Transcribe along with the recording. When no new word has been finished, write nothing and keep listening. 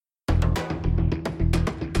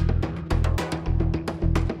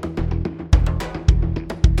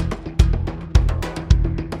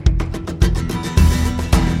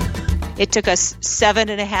It took us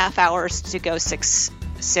 7.5 hours to go six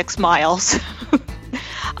miles.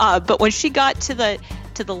 But when she got to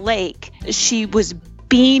the lake, she was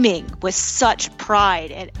beaming with such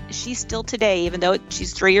pride. And she still today, even though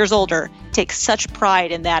she's 3 years older, takes such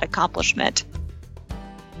pride in that accomplishment.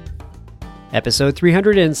 Episode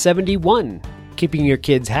 371, Keeping Your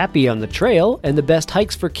Kids Happy on the Trail and the Best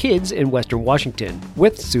Hikes for Kids in Western Washington,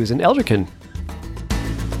 with Susan Elderkin.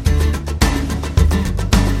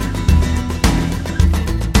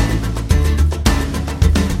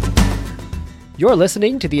 You're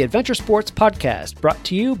listening to the Adventure Sports Podcast, brought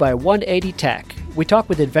to you by 180 Tech. We talk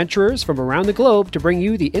with adventurers from around the globe to bring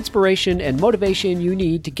you the inspiration and motivation you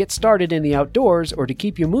need to get started in the outdoors or to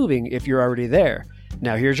keep you moving if you're already there.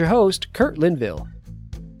 Now here's your host, Kurt Linville.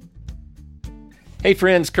 Hey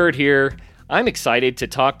friends, Kurt here. I'm excited to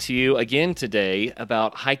talk to you again today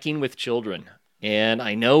about hiking with children. And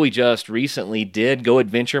I know we just recently did Go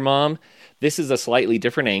Adventure Mom. This is a slightly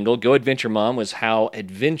different angle. Go Adventure Mom was how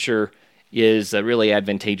adventure is really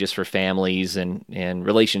advantageous for families and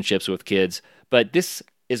relationships with kids. But this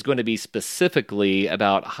is going to be specifically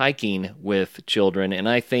about hiking with children. And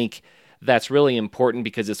I think that's really important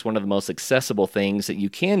because it's one of the most accessible things that you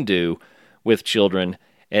can do with children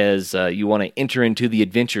as you want to enter into the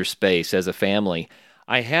adventure space as a family.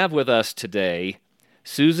 I have with us today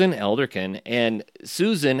Susan Elderkin, and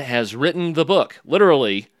Susan has written the book,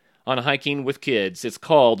 literally, on hiking with kids. It's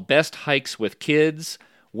called Best Hikes with Kids,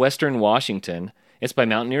 Western Washington. It's by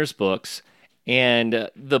Mountaineers Books, and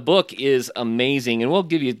the book is amazing, and we'll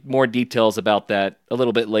give you more details about that a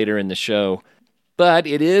little bit later in the show. But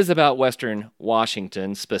it is about Western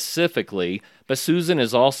Washington specifically, but Susan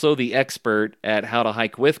is also the expert at how to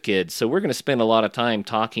hike with kids, so we're going to spend a lot of time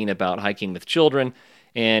talking about hiking with children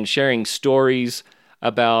and sharing stories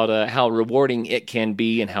about how rewarding it can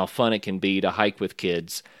be and how fun it can be to hike with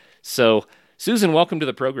kids. So, Susan, welcome to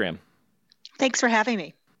the program. Thanks for having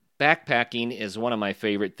me. Backpacking is one of my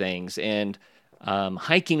favorite things, and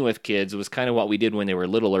hiking with kids was kind of what we did when they were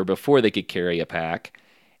littler, before they could carry a pack.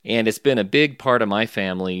 And it's been a big part of my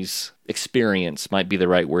family's experience, might be the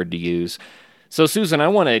right word to use. So, Susan, I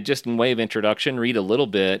want to, just in way of introduction, read a little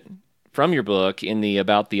bit from your book in the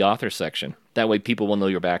About the Author section. That way people will know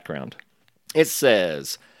your background. It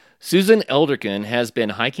says, Susan Elderkin has been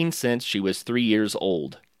hiking since she was 3 years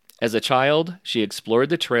old. As a child, she explored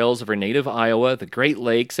the trails of her native Iowa, the Great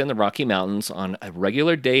Lakes, and the Rocky Mountains on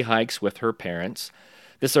regular day hikes with her parents.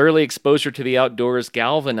 This early exposure to the outdoors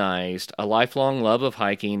galvanized a lifelong love of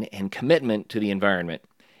hiking and commitment to the environment.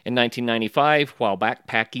 In 1995, while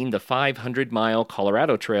backpacking the 500-mile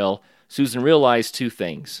Colorado Trail, Susan realized two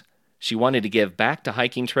things. She wanted to give back to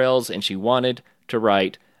hiking trails, and she wanted to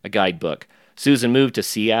write a guidebook. Susan moved to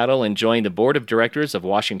Seattle and joined the board of directors of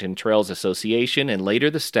Washington Trails Association and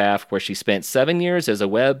later the staff, where she spent 7 years as a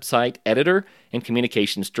website editor and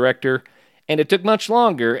communications director. And it took much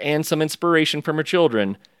longer and some inspiration from her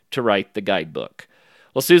children to write the guidebook.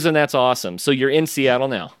 Well, Susan, that's awesome. So you're in Seattle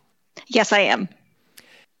now? Yes, I am.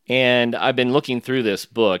 And I've been looking through this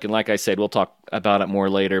book, and like I said, we'll talk about it more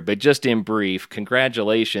later, but just in brief,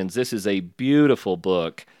 congratulations. This is a beautiful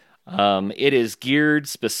book. It is geared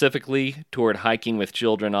specifically toward hiking with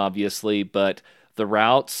children, obviously, but the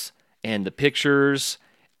routes and the pictures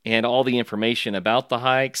and all the information about the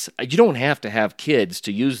hikes, you don't have to have kids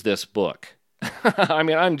to use this book. I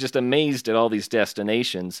mean, I'm just amazed at all these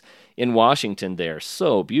destinations in Washington. They're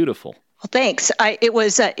so beautiful. Well, thanks.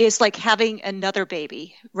 It's like having another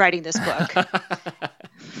baby writing this book.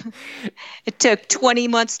 It took 20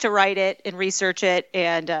 months to write it and research it,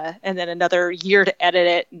 and then another year to edit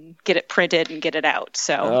it and get it printed and get it out.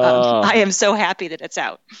 So I am so happy that it's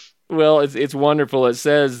out. Well, it's wonderful. It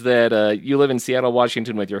says that you live in Seattle,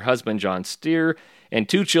 Washington with your husband, John Steer, and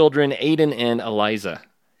two children, Aiden and Eliza.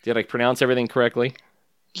 Did I pronounce everything correctly?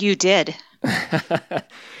 You did.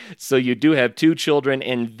 So you do have two children,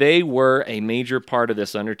 and they were a major part of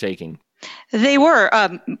this undertaking. They were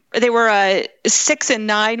 6 and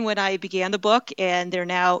 9 when I began the book, and they're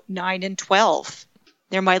now 9 and 12.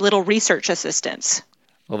 They're my little research assistants.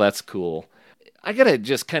 Well, that's cool. I got to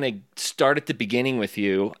just kind of start at the beginning with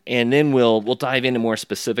you, and then we'll dive into more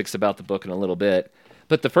specifics about the book in a little bit.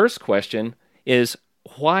 But the first question is,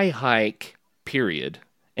 why hike, period?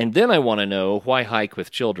 And then I want to know, why hike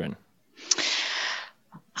with children?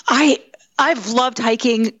 I've loved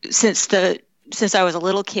hiking since I was a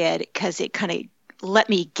little kid, because it kind of let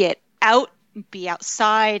me get out, be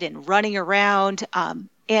outside and running around.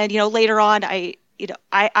 And later on, I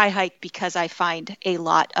hike because I find a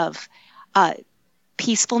lot of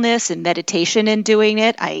peacefulness and meditation in doing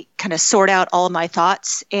it. I kind of sort out all of my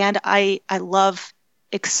thoughts, and I love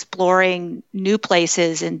exploring new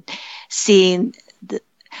places and seeing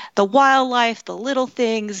the wildlife, the little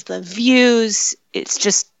things, the views.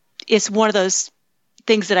 It's one of those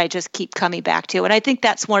things that I just keep coming back to. And I think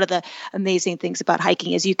that's one of the amazing things about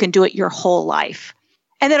hiking is you can do it your whole life.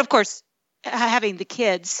 And then, of course, having the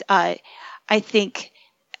kids, I think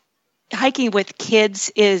hiking with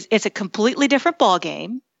kids it's a completely different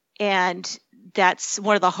ballgame. And that's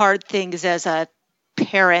one of the hard things as a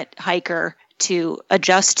parent hiker to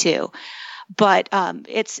adjust to. But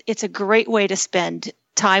it's a great way to spend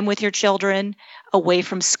time with your children, away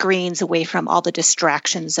from screens, away from all the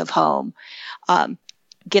distractions of home.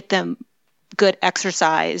 Get them good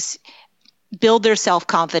exercise, build their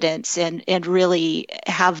self-confidence, and really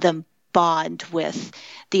have them bond with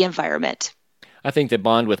the environment. I think they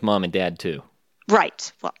bond with mom and dad too.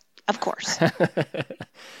 Right. Well, of course.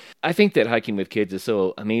 I think that hiking with kids is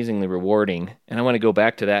so amazingly rewarding, and I want to go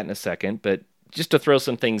back to that in a second, but just to throw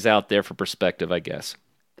some things out there for perspective, I guess.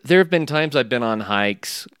 There have been times I've been on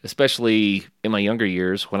hikes, especially in my younger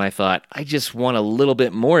years, when I thought, I just want a little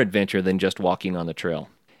bit more adventure than just walking on the trail.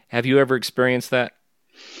 Have you ever experienced that?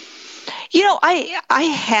 I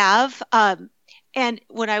have. And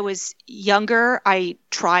when I was younger, I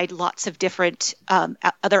tried lots of different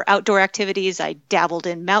other outdoor activities. I dabbled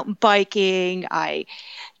in mountain biking. I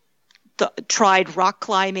tried rock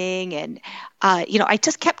climbing, and I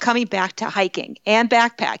just kept coming back to hiking and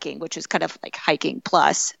backpacking, which is kind of like hiking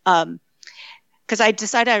plus, because I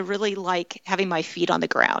decided I really like having my feet on the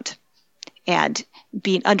ground and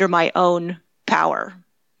being under my own power.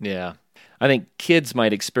 Yeah. I think kids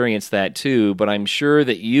might experience that too, but I'm sure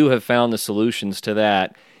that you have found the solutions to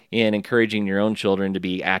that in encouraging your own children to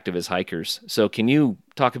be active as hikers. So can you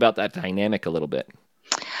talk about that dynamic a little bit?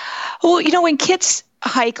 Well, when kids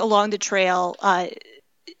hike along the trail,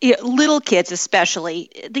 little kids especially,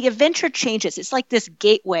 the adventure changes. It's like this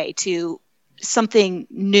gateway to something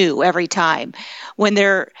new every time. When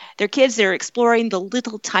they're kids, they're exploring the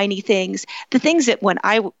little tiny things, the things that when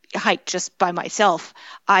I hike just by myself,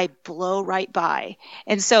 I blow right by.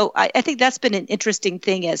 And so I think that's been an interesting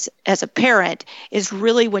thing as a parent, is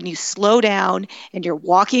really when you slow down and you're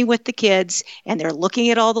walking with the kids and they're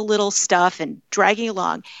looking at all the little stuff and dragging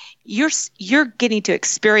along, you're getting to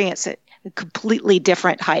experience a completely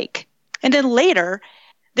different hike. And then later,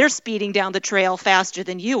 they're speeding down the trail faster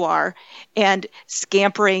than you are and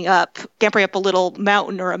scampering up a little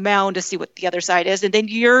mountain or a mound to see what the other side is. And then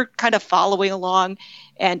you're kind of following along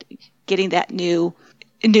and getting that new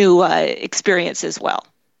experience as well.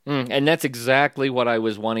 And that's exactly what I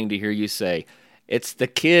was wanting to hear you say. It's the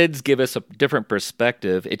kids give us a different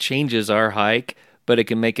perspective. It changes our hike, but it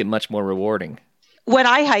can make it much more rewarding. When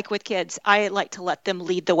I hike with kids, I like to let them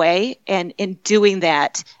lead the way. And in doing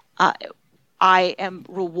that, I am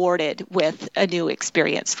rewarded with a new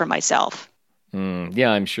experience for myself.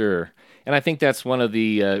 Yeah, I'm sure. And I think that's one of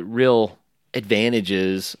the real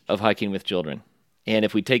advantages of hiking with children. And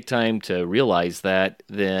if we take time to realize that,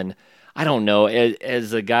 then, I don't know,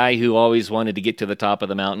 as a guy who always wanted to get to the top of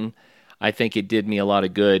the mountain, I think it did me a lot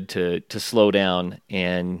of good to slow down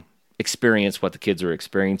and experience what the kids are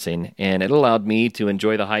experiencing. And it allowed me to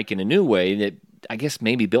enjoy the hike in a new way that I guess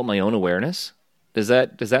maybe built my own awareness. Does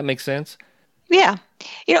that make sense? Yeah.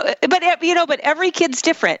 But every kid's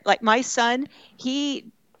different. Like my son, he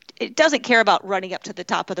doesn't care about running up to the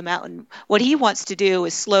top of the mountain. What he wants to do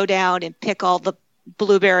is slow down and pick all the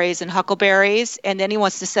blueberries and huckleberries, and then he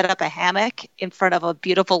wants to set up a hammock in front of a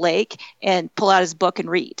beautiful lake and pull out his book and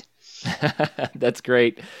read. That's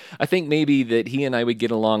great. I think maybe that he and I would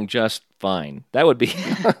get along just fine. That would be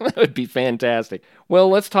that would be fantastic. Well,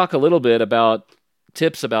 let's talk a little bit about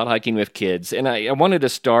tips about hiking with kids. And I wanted to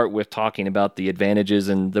start with talking about the advantages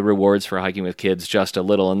and the rewards for hiking with kids just a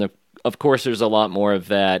little. And of course, there's a lot more of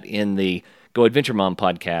that in the Go Adventure Mom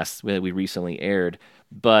podcast that we recently aired.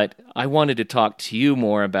 But I wanted to talk to you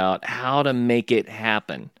more about how to make it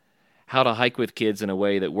happen, how to hike with kids in a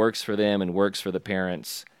way that works for them and works for the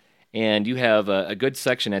parents. And you have a good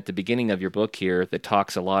section at the beginning of your book here that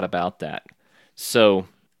talks a lot about that. So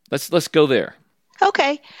let's go there.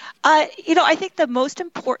 Okay. I think the most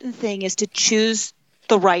important thing is to choose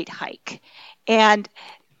the right hike. And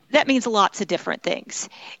that means lots of different things.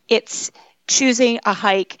 It's choosing a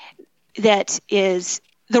hike that is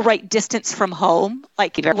the right distance from home.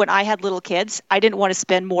 Like when I had little kids, I didn't want to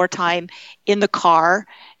spend more time in the car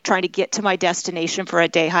trying to get to my destination for a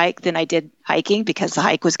day hike than I did hiking, because the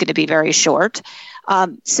hike was going to be very short.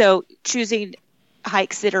 So choosing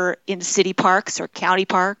hikes that are in city parks or county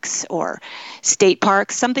parks or state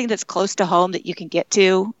parks, something that's close to home that you can get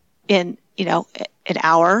to in, an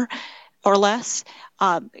hour or less.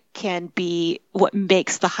 can be what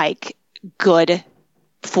makes the hike good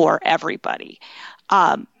for everybody.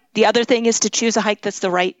 The other thing is to choose a hike that's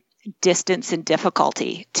the right distance and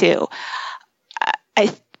difficulty too.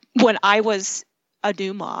 When I was a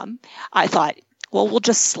new mom, I thought, well, we'll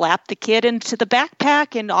just slap the kid into the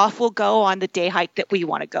backpack and off we'll go on the day hike that we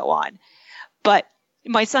want to go on. But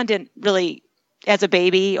my son didn't really, as a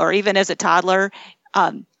baby or even as a toddler,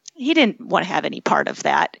 he didn't want to have any part of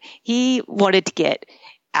that. He wanted to get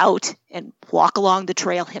out and walk along the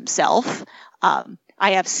trail himself.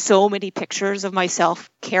 I have so many pictures of myself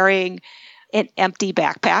carrying an empty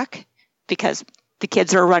backpack because the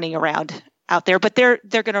kids are running around out there, but they're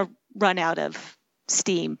going to run out of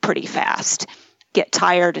steam pretty fast, get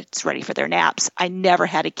tired, it's ready for their naps. I never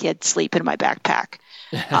had a kid sleep in my backpack.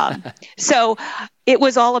 So it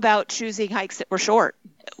was all about choosing hikes that were short,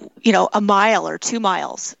 a mile or 2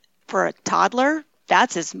 miles. For a toddler,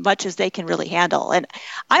 that's as much as they can really handle. And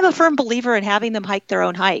I'm a firm believer in having them hike their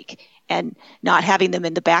own hike and not having them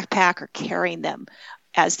in the backpack or carrying them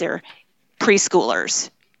as their preschoolers.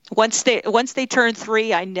 Once they turned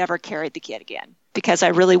 3, I never carried the kid again because I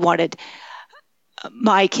really wanted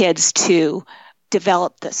my kids to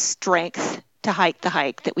develop the strength to hike the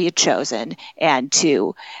hike that we had chosen and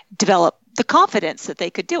to develop the confidence that they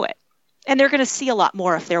could do it. And they're going to see a lot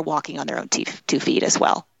more if they're walking on their own 2 feet as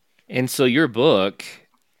well. And so your book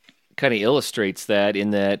kind of illustrates that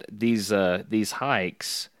in that these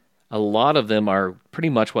hikes, a lot of them are pretty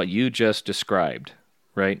much what you just described,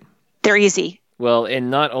 right? They're easy. Well, and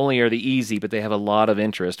not only are they easy, but they have a lot of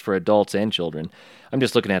interest for adults and children. I'm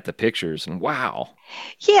just looking at the pictures and wow.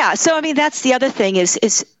 Yeah. So, that's the other thing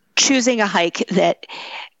is choosing a hike that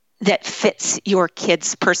fits your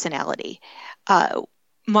kid's personality.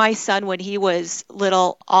 My son, when he was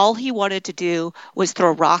little, all he wanted to do was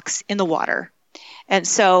throw rocks in the water. And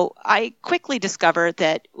so I quickly discovered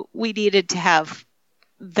that we needed to have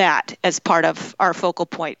that as part of our focal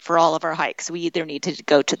point for all of our hikes. We either needed to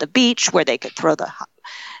go to the beach where they could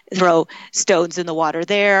throw stones in the water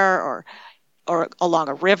there or along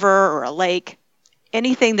a river or a lake.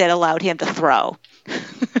 Anything that allowed him to throw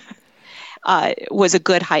was a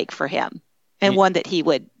good hike for him and one that he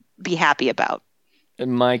would be happy about.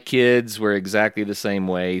 My kids were exactly the same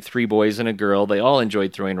way. 3 boys and a girl. They all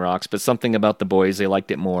enjoyed throwing rocks, but something about the boys, they liked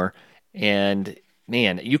it more. And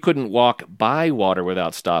man, you couldn't walk by water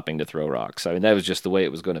without stopping to throw rocks. That was just the way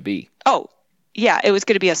it was going to be. Oh, yeah. It was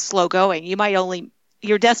going to be a slow going.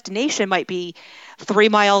 Your destination might be 3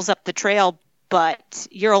 miles up the trail, but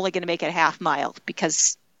you're only going to make it a half mile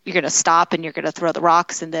because you're going to stop and you're going to throw the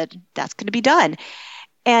rocks and then that's going to be done.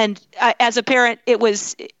 And as a parent,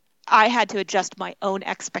 I had to adjust my own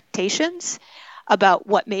expectations about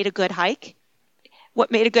what made a good hike.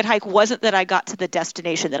 What made a good hike wasn't that I got to the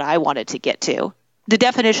destination that I wanted to get to. The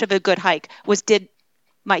definition of a good hike was, did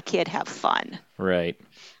my kid have fun? Right.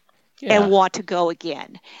 Yeah. And want to go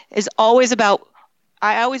again? Is always about,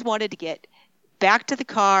 I always wanted to get back to the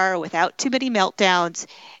car without too many meltdowns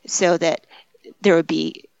so that there would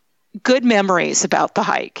be good memories about the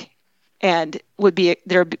hike and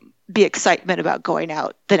there would be excitement about going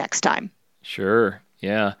out the next time. Sure.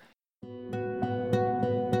 Yeah.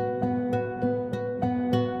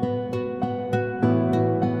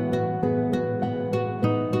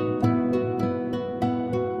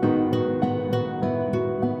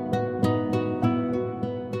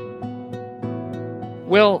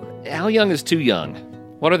 Well, how young is too young?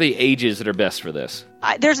 What are the ages that are best for this?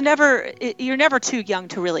 You're never too young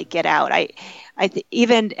to really get out.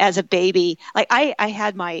 Even as a baby, I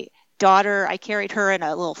had my daughter, I carried her in a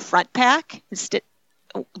little front pack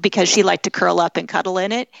because she liked to curl up and cuddle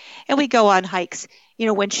in it. And we go on hikes,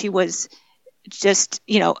 when she was just,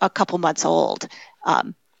 a couple months old.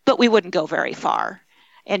 But we wouldn't go very far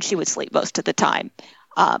and she would sleep most of the time.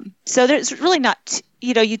 So there's really not,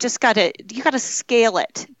 you just gotta scale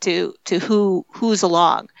it to who's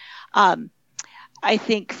along. I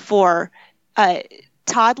think for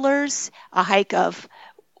toddlers, a hike of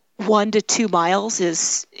 1 to 2 miles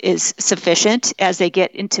is sufficient. As they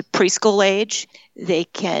get into preschool age, they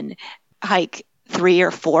can hike 3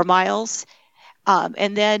 or 4 miles.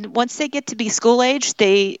 And then once they get to be school age,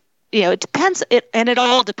 it depends. It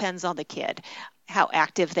all depends on the kid, how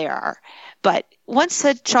active they are. But once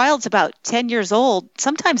a child's about 10 years old,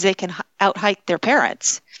 sometimes they can out-hike their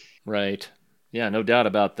parents. Right. Yeah, no doubt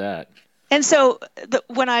about that. And so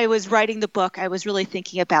when I was writing the book, I was really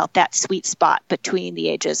thinking about that sweet spot between the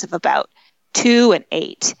ages of about 2 and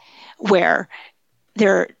 8, where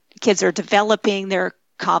their kids are developing their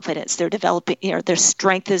confidence, they're developing, their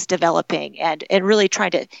strength is developing, and really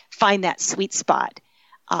trying to find that sweet spot.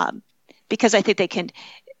 because I think they can,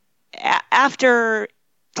 after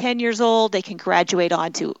 10 years old, they can graduate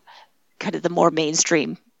onto kind of the more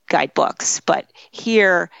mainstream guidebooks. But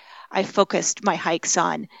here I focused my hikes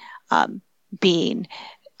on being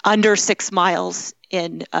under 6 miles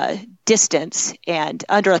in distance and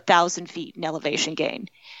under 1,000 feet in elevation gain.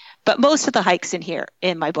 But most of the hikes in here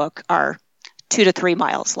in my book are 2 to 3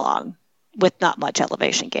 miles long with not much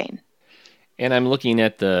elevation gain. And I'm looking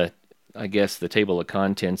at the table of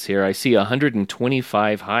contents here. I see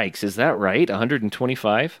 125 hikes. Is that right?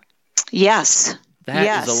 125? Yes.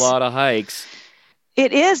 That is a lot of hikes.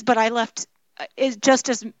 It is, but I left just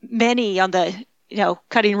as many on the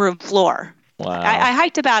cutting room floor. Wow. I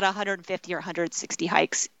hiked about 150 or 160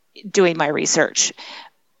 hikes doing my research,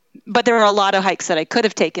 but there are a lot of hikes that I could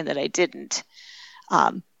have taken that I didn't.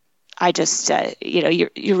 I just,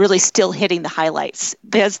 you're really still hitting the highlights,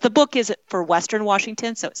 because the book is for Western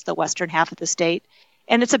Washington, so it's the western half of the state,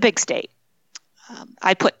 and it's a big state.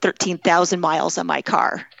 I put 13,000 miles on my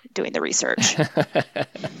car doing the research.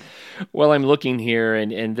 Well, I'm looking here,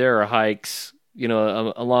 and there are hikes,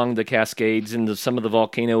 along the Cascades and some of the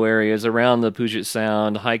volcano areas around the Puget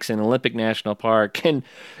Sound, hikes in Olympic National Park, and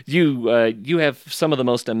you have some of the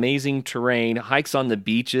most amazing terrain, hikes on the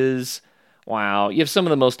beaches. Wow, you have some of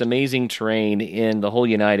the most amazing terrain in the whole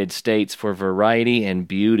United States for variety and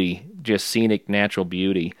beauty, just scenic natural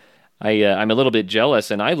beauty. I'm a little bit jealous,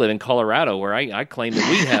 and I live in Colorado, where I claim that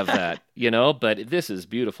we have that, but this is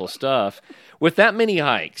beautiful stuff. With that many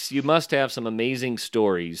hikes, you must have some amazing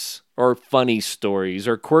stories, or funny stories,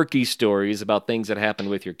 or quirky stories about things that happened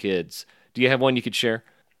with your kids. Do you have one you could share?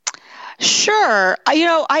 Sure.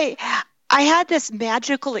 I had this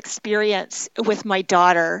magical experience with my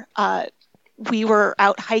daughter. We were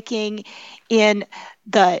out hiking in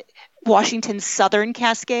the Washington Southern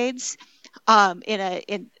Cascades,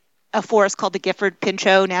 in a forest called the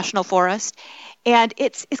Gifford-Pinchot National Forest. And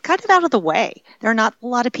it's kind of out of the way. There are not a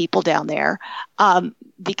lot of people down there,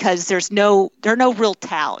 because there are no real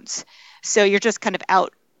towns. So you're just kind of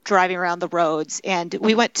out driving around the roads. And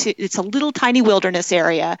we went to, it's a little tiny wilderness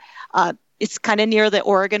area. It's kind of near the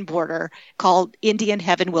Oregon border, called Indian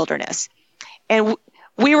Heaven Wilderness. And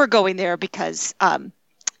we were going there because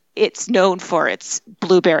it's known for its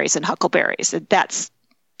blueberries and huckleberries. And that's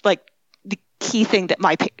like the key thing that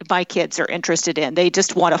my kids are interested in. They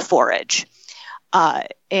just want to forage.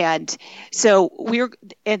 And so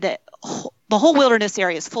the whole wilderness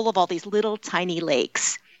area is full of all these little tiny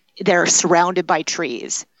lakes. They're surrounded by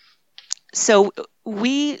trees. So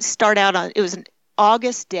we start out it was an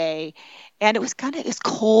August day, and it was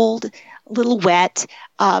cold, a little wet.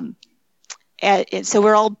 And so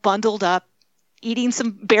we're all bundled up, eating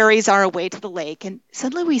some berries on our way to the lake. And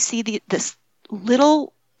suddenly we see this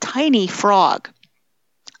little tiny frog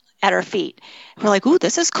at our feet. We're like, ooh,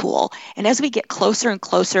 this is cool. And as we get closer and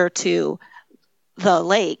closer to the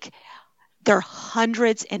lake, there are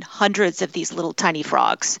hundreds and hundreds of these little tiny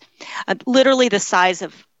frogs, literally the size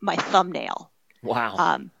of my thumbnail.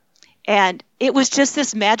 Wow. And it was just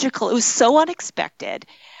this magical, it was so unexpected.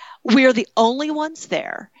 We're the only ones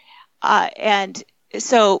there. And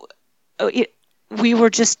so we were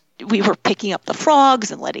picking up the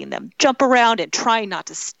frogs and letting them jump around and trying not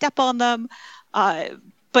to step on them.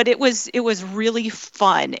 But it was really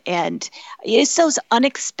fun, and it's those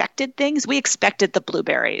unexpected things. We expected the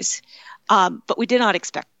blueberries, but we did not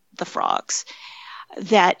expect the frogs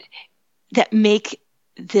that make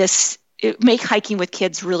hiking with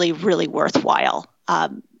kids really, really worthwhile.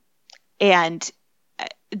 And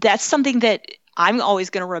that's something that I'm always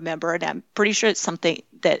going to remember, and I'm pretty sure it's something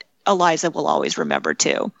that Eliza will always remember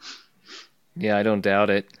too. Yeah, I don't doubt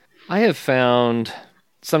it. I have found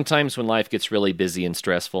sometimes when life gets really busy and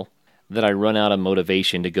stressful that I run out of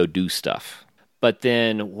motivation to go do stuff. But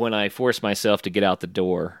then when I force myself to get out the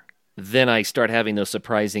door, then I start having those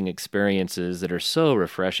surprising experiences that are so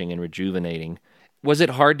refreshing and rejuvenating. Was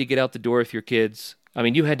it hard to get out the door with your kids? I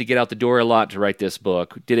mean, you had to get out the door a lot to write this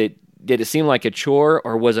book. Did it seem like a chore,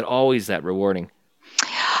 or was it always that rewarding?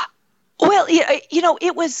 Well,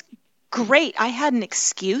 it was great. I had an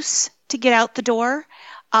excuse to get out the door.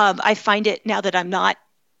 I find it now that I'm not,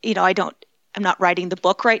 I'm not writing the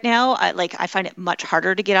book right now. I find it much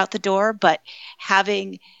harder to get out the door, but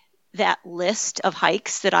having that list of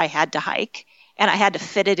hikes that I had to hike, and I had to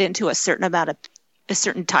fit it into a certain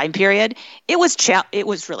time period, it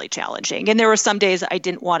was really challenging. And there were some days I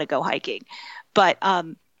didn't want to go hiking, but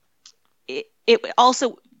it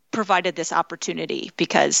also provided this opportunity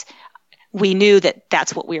because we knew that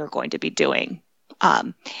that's what we were going to be doing.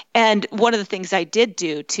 And one of the things I did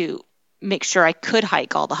do to make sure I could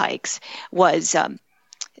hike all the hikes was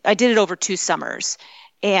I did it over 2 summers.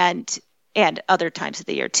 And and other times of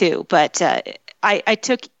the year too. But I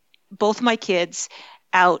took both my kids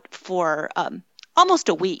out for almost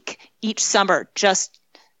a week each summer, just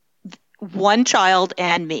one child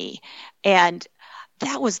and me, and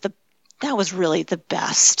that was really the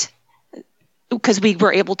best, because we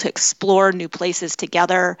were able to explore new places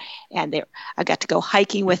together, and I got to go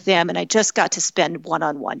hiking with them, and I just got to spend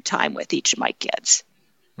one-on-one time with each of my kids.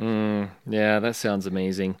 Yeah, that sounds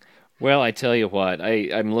amazing. Well, I tell you what,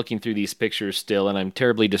 I'm looking through these pictures still, and I'm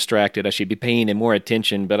terribly distracted. I should be paying more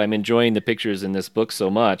attention, but I'm enjoying the pictures in this book so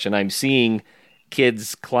much, and I'm seeing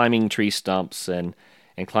kids climbing tree stumps and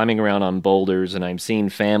climbing around on boulders, and I'm seeing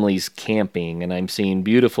families camping, and I'm seeing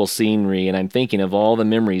beautiful scenery, and I'm thinking of all the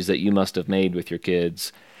memories that you must have made with your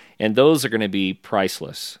kids. And those are going to be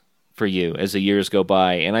priceless for you as the years go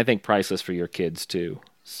by, and I think priceless for your kids too.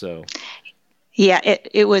 So, yeah,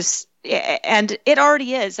 it was, and it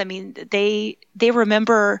already is. I mean, they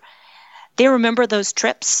remember those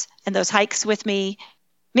trips and those hikes with me.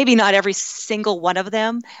 Maybe not every single one of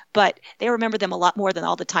them, but they remember them a lot more than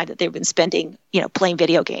all the time that they've been spending, playing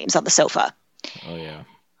video games on the sofa. Oh, yeah.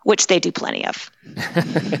 Which they do plenty of.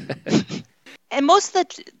 And most of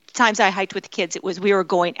the times I hiked with kids, we were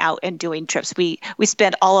going out and doing trips. We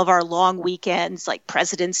spent all of our long weekends, like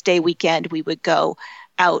President's Day weekend, we would go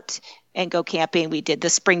out and go camping. We did the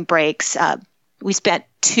spring breaks. We spent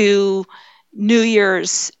 2 New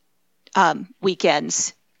Year's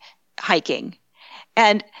weekends hiking.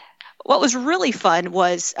 And what was really fun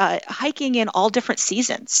was hiking in all different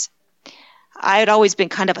seasons. I had always been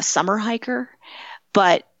kind of a summer hiker,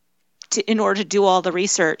 but in order to do all the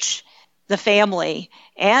research, the family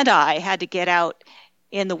and I had to get out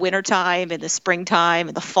in the wintertime, in the springtime,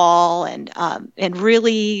 in the fall, and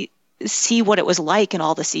really see what it was like in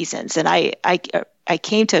all the seasons. And I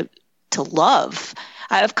came to love.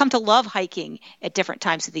 I've come to love hiking at different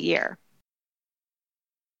times of the year.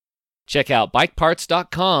 Check out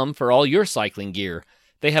bikeparts.com for all your cycling gear.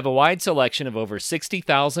 They have a wide selection of over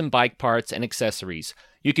 60,000 bike parts and accessories.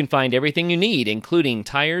 You can find everything you need, including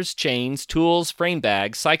tires, chains, tools, frame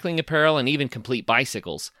bags, cycling apparel, and even complete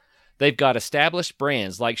bicycles. They've got established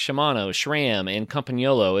brands like Shimano, SRAM, and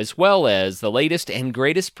Campagnolo, as well as the latest and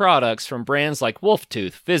greatest products from brands like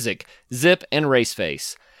Wolftooth, Physic, Zip, and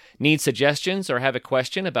Raceface. Need suggestions or have a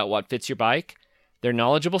question about what fits your bike? Their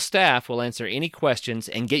knowledgeable staff will answer any questions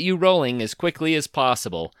and get you rolling as quickly as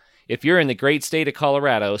possible. If you're in the great state of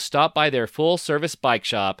Colorado, stop by their full-service bike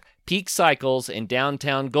shop, Peak Cycles in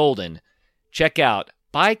downtown Golden. Check out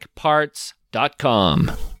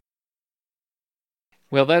bikeparts.com.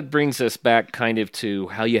 Well, that brings us back kind of to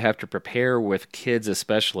how you have to prepare with kids,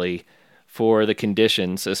 especially for the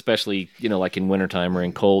conditions, especially, like in wintertime or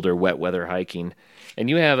in cold or wet weather hiking. And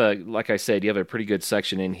you have like I said, you have a pretty good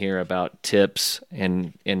section in here about tips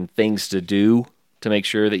and things to do to make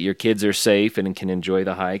sure that your kids are safe and can enjoy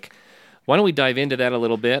the hike. Why don't we dive into that a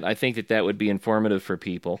little bit? I think that would be informative for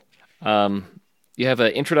people. You have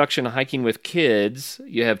an introduction to hiking with kids.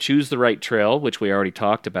 You have choose the right trail, which we already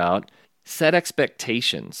talked about. Set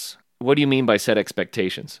expectations. What do you mean by set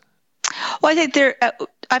expectations? Well, I think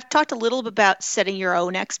I've talked a little bit about setting your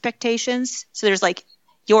own expectations. So there's like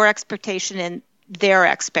your expectation and their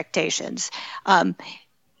expectations.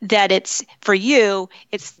 That it's for you,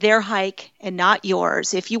 it's their hike and not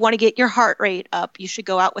yours. If you want to get your heart rate up, you should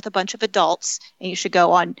go out with a bunch of adults and you should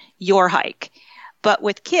go on your hike. But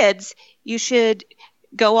with kids, you should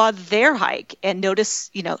go on their hike and notice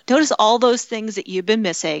all those things that you've been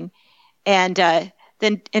missing, and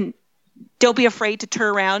don't be afraid to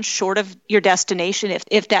turn around short of your destination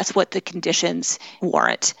if that's what the conditions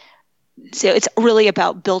warrant. So it's really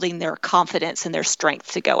about building their confidence and their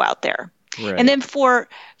strength to go out there. Right. And then for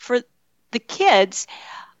the kids,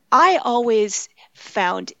 I always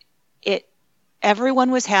found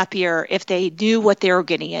everyone was happier if they knew what they were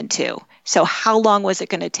getting into. So how long was it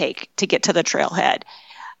going to take to get to the trailhead?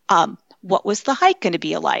 What was the hike going to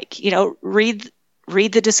be like?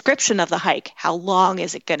 Read the description of the hike. How long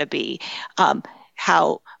is it going to be?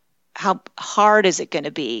 How hard is it going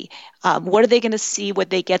to be? What are they going to see when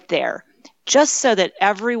they get there? Just so that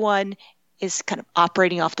everyone is kind of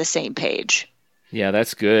operating off the same page. Yeah,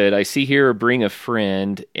 that's good. I see here bring a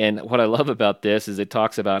friend, and what I love about this is it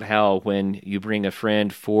talks about how when you bring a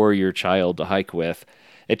friend for your child to hike with,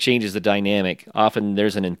 it changes the dynamic. Often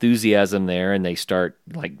there's an enthusiasm there, and they start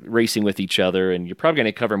like racing with each other, and you're probably going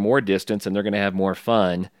to cover more distance, and they're going to have more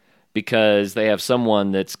fun because they have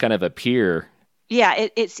someone that's kind of a peer. Yeah,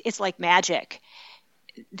 it's like magic.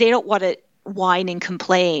 They don't want to whine and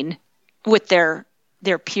complain with their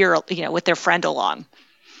peer, with their friend along.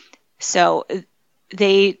 So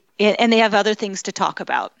they have other things to talk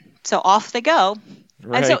about So off they go.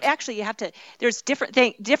 Right. And so actually there's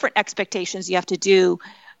different expectations you have to do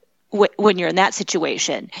when you're in that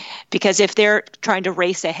situation, because if they're trying to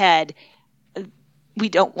race ahead, we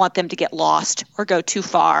don't want them to get lost or go too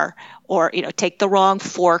far or, take the wrong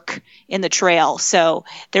fork in the trail. So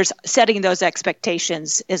there's setting those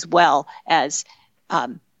expectations as well as,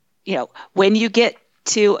 when you get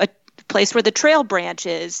to a place where the trail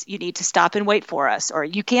branches, you need to stop and wait for us, or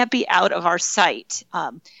you can't be out of our sight.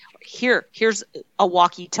 Here's a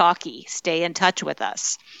walkie-talkie. Stay in touch with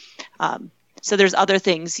us. So there's other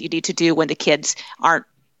things you need to do when the kids aren't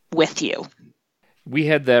with you. We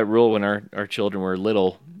had that rule when our children were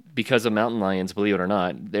little because of mountain lions, believe it or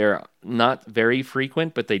not. They're not very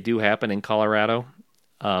frequent, but they do happen in Colorado,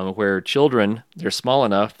 where children, they're small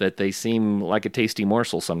enough that they seem like a tasty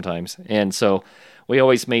morsel sometimes. And so we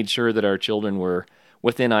always made sure that our children were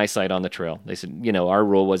within eyesight on the trail. They said, our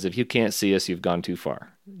rule was if you can't see us, you've gone too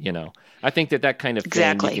far. I think that kind of thing,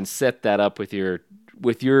 exactly. You can set that up with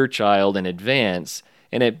your child in advance,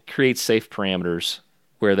 and it creates safe parameters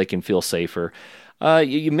where they can feel safer.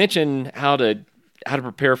 You mentioned how to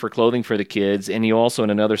prepare for clothing for the kids, and you also in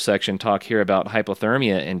another section talk here about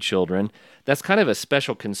hypothermia in children. That's kind of a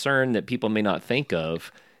special concern that people may not think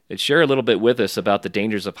of. Share a little bit with us about the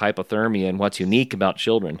dangers of hypothermia and what's unique about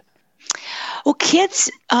children. Well,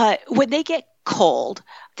 kids, when they get cold,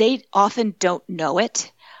 they often don't know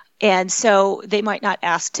it, and so they might not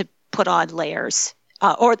ask to put on layers,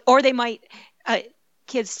 or they might.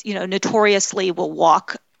 Kids, notoriously will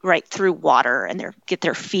walk right through water and get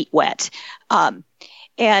their feet wet,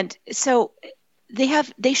 and so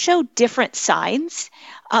they show different signs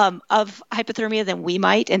of hypothermia than we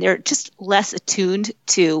might, and they're just less attuned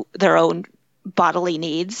to their own bodily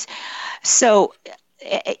needs. So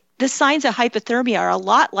the signs of hypothermia are a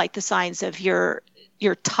lot like the signs of your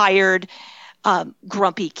tired,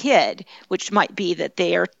 grumpy kid, which might be that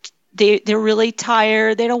they're really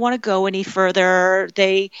tired. They don't want to go any further.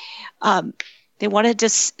 They want to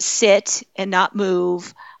just sit and not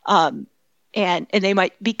move, and they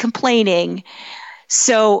might be complaining.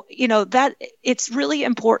 So that it's really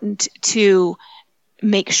important to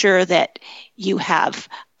make sure that you have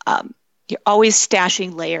you're always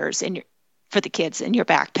stashing layers for the kids in your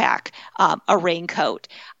backpack, a raincoat.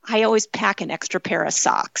 I always pack an extra pair of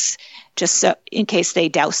socks just so in case they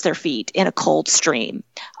douse their feet in a cold stream.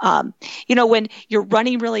 When you're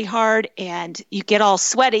running really hard and you get all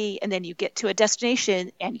sweaty and then you get to a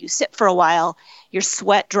destination and you sit for a while, your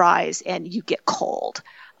sweat dries and you get cold.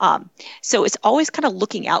 So it's always kind of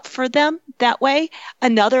looking out for them that way.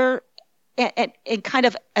 Another and kind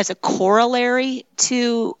of as a corollary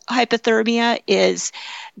to hypothermia is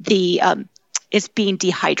is being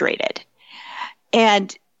dehydrated.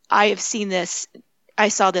 And I have seen this. I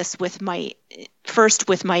saw this with my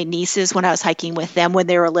nieces when I was hiking with them when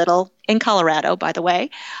they were little in Colorado, by the way,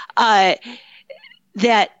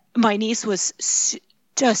 that my niece was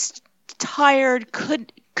just tired,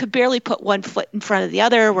 could barely put one foot in front of the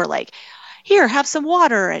other. We're like, here, have some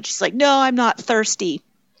water. And she's like, no, I'm not thirsty.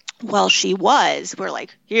 Well, she was. We're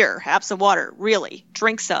like, here, have some water. Really,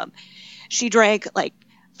 drink some. She drank like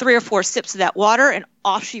 3 or 4 sips of that water, and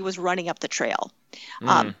off she was running up the trail.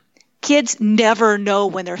 Kids never know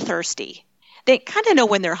when they're thirsty. They kind of know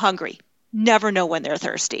when they're hungry, never know when they're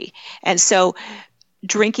thirsty. And so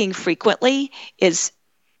drinking frequently is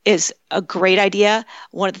a great idea.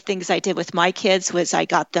 One of the things I did with my kids was I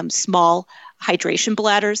got them small hydration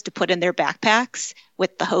bladders to put in their backpacks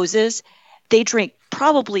with the hoses. They drink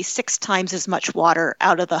probably 6 times as much water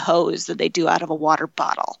out of the hose than they do out of a water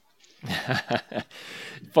bottle.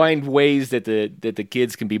 Find ways that the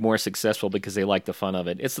kids can be more successful because they like the fun of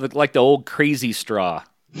it. It's like the old crazy straw.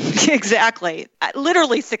 Exactly.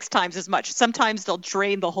 Literally 6 times as much. Sometimes they'll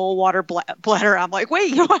drain the whole water bladder. I'm like, wait,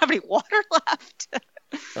 you don't have any water left?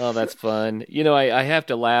 Oh, that's fun. I have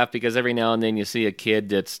to laugh because every now and then you see a kid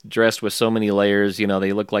that's dressed with so many layers.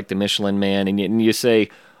 They look like the Michelin Man, and you say,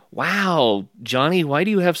 wow, Johnny, why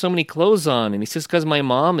do you have so many clothes on? And he says, because my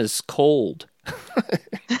mom is cold.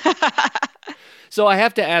 So I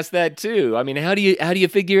have to ask that too. I mean, how do you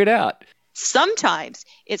figure it out? Sometimes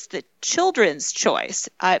it's the children's choice.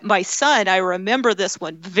 My son, I remember this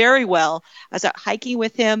one very well. I was out hiking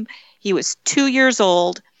with him. He was 2 years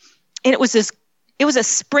old, and it was a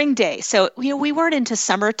spring day. So, we weren't into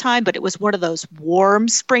summertime, but it was one of those warm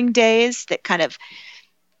spring days that kind of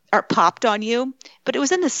are popped on you. But it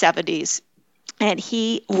was in the 70s, and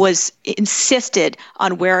he insisted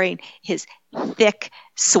on wearing his thick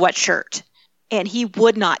sweatshirt, and he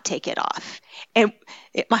would not take it off. And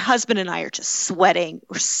my husband and I are just sweating.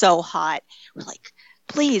 We're so hot. We're like,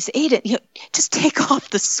 please, Aiden, just take off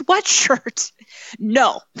the sweatshirt.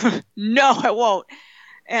 No, no, I won't.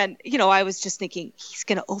 And, I was just thinking, he's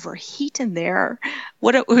going to overheat in there.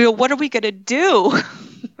 What are we going to do?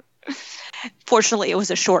 Fortunately, it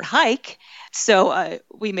was a short hike, so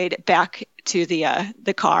we made it back to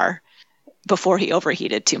the car before he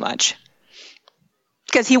overheated too much.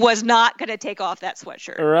 Because he was not going to take off that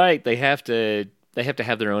sweatshirt. Right. They have to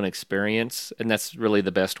have their own experience, and that's really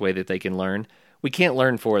the best way that they can learn. We can't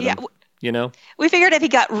learn for them, We figured if he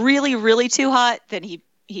got really, really too hot, then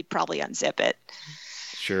he'd probably unzip it.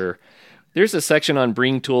 Sure. There's a section on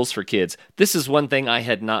bring tools for kids. This is one thing I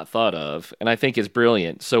had not thought of, and I think is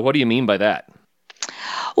brilliant. So what do you mean by that?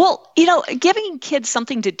 Well, giving kids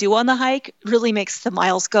something to do on the hike really makes the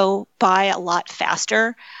miles go by a lot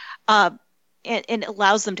faster, and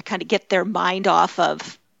allows them to kind of get their mind off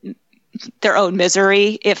of their own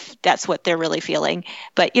misery, if that's what they're really feeling.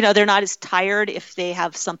 But, they're not as tired if they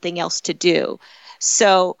have something else to do.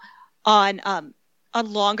 So on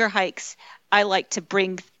longer hikes, I like to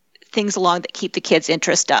bring things along that keep the kids'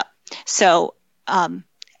 interest up. So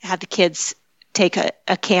have the kids take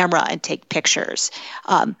a camera and take pictures.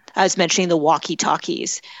 I was mentioning the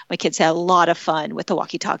walkie-talkies. My kids had a lot of fun with the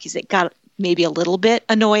walkie-talkies. It got maybe a little bit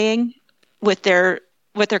annoying with their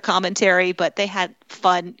commentary, but they had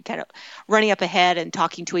fun kind of running up ahead and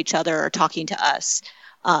talking to each other or talking to us.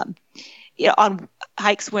 On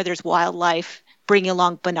hikes where there's wildlife, bringing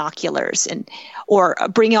along binoculars or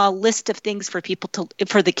bringing a list of things for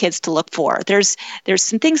the kids to look for. There's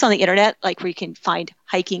some things on the internet, like where you can find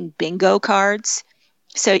hiking bingo cards,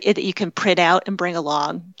 so that you can print out and bring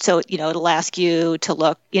along. So, it'll ask you to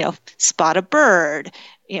look, spot a bird,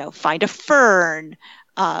 find a fern,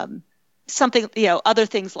 something, other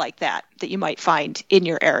things like that you might find in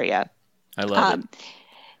your area. I love it.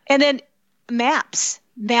 And then maps.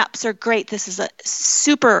 Maps are great. This is a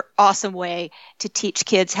super awesome way to teach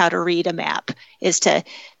kids how to read a map, is to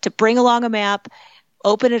bring along a map,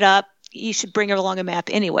 open it up. You should bring along a map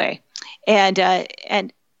anyway, and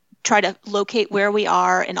try to locate where we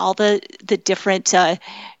are and all the different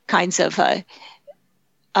kinds of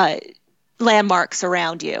landmarks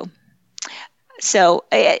around you. So,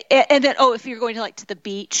 and then, if you're going to the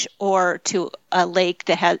beach or to a lake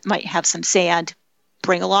that might have some sand,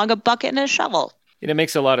 bring along a bucket and a shovel. And it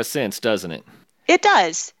makes a lot of sense, doesn't it? It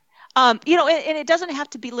does. And it doesn't have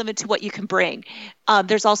to be limited to what you can bring.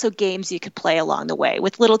 There's also games you could play along the way.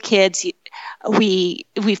 With little kids,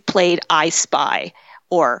 we've played I Spy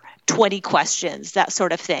or 20 questions, that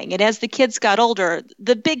sort of thing. And as the kids got older,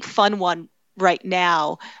 the big fun one right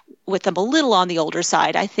now, with them a little on the older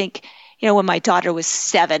side, I think, when my daughter was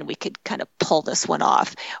 7, we could kind of pull this one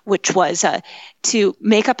off, which was to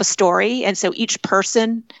make up a story. And so each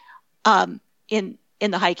person in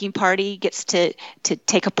the hiking party gets to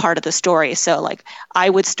take a part of the story. So I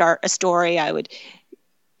would start a story. I would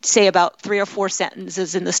say about 3 or 4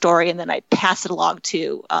 sentences in the story, and then I'd pass it along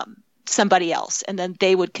to somebody else. And then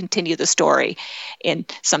they would continue the story in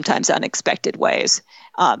sometimes unexpected ways.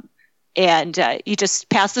 And you just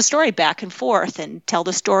pass the story back and forth and tell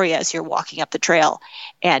the story as you're walking up the trail.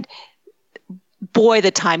 And boy,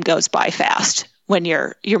 the time goes by fast when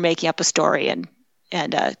you're making up a story and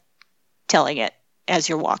telling it as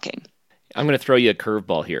you're walking. I'm going to throw you a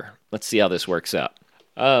curveball here. Let's see how this works out.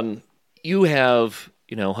 You have,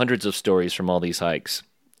 hundreds of stories from all these hikes.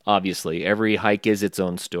 Obviously, every hike is its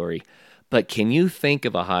own story. But can you think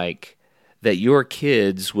of a hike that your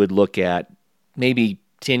kids would look at maybe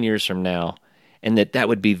 10 years from now, and that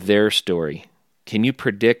would be their story? Can you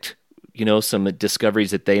predict, some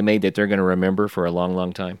discoveries that they made that they're going to remember for a long,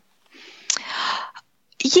 long time?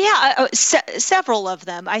 Yeah, several of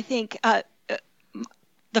them. I think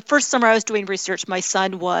the first summer I was doing research, my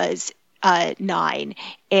son was 9,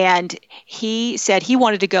 and he said he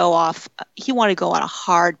wanted to go on a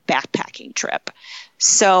hard backpacking trip.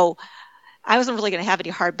 So I wasn't really going to have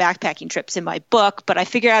any hard backpacking trips in my book, but I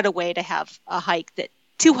figured out a way to have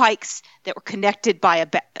 2 hikes that were connected by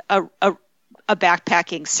a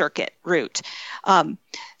backpacking circuit route.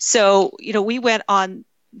 So we went on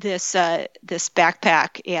this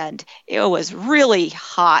backpack, and it was really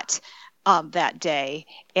hot that day,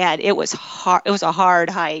 and it was hard. It was a hard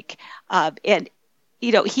hike, and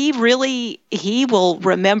he will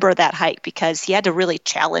remember that hike because he had to really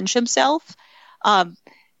challenge himself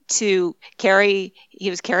to carry. He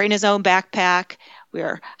was carrying his own backpack. We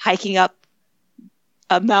were hiking up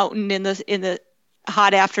a mountain in the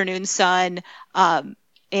hot afternoon sun,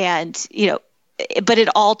 and but it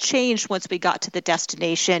all changed once we got to the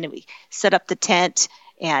destination and we set up the tent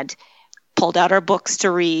and pulled out our books to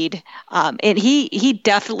read. And he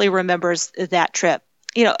definitely remembers that trip.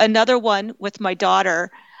 Another one with my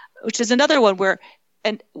daughter, which is another one where,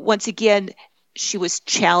 and once again, she was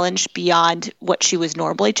challenged beyond what she was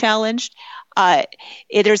normally challenged.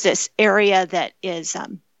 There's this area that is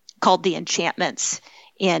called the Enchantments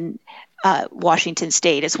in Washington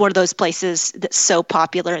State. It's one of those places that's so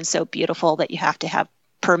popular and so beautiful that you have to have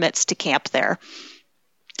permits to camp there.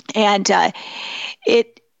 And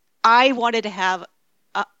I wanted to have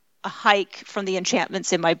a hike from the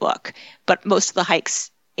Enchantments in my book, but most of the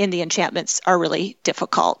hikes in the Enchantments are really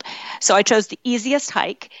difficult. So I chose the easiest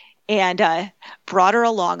hike and brought her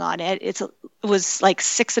along on it. It was like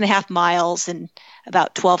 6.5 miles and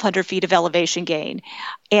about 1,200 feet of elevation gain.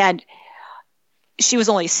 And she was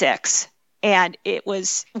only 6. And it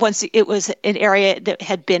was an area that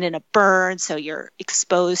had been in a burn, so you're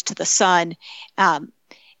exposed to the sun.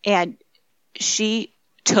 And she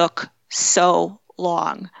took so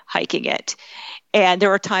long hiking it. And there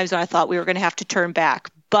were times when I thought we were going to have to turn back,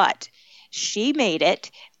 but she made it.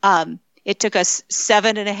 It took us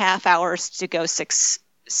 7.5 hours to go six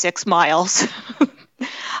miles.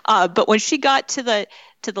 But when she got to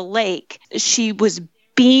the lake, she was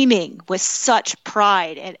beaming with such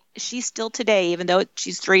pride. And she still today, even though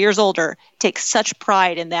she's 3 years older, takes such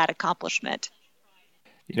pride in that accomplishment.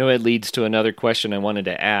 It leads to another question I wanted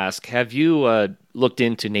to ask. Have you looked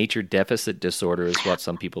into nature deficit disorder is what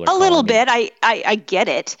some people are calling it? A little bit. I get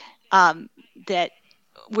it, that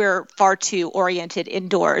we're far too oriented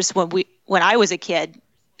indoors. When I was a kid,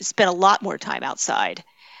 spent a lot more time outside,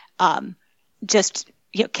 just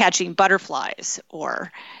catching butterflies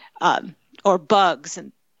or bugs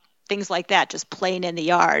and things like that, just playing in the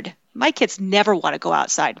yard. My kids never want to go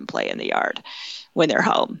outside and play in the yard when they're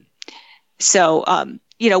home. So,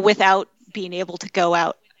 without being able to go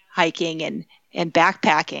out hiking and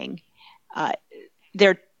backpacking,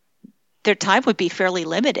 their time would be fairly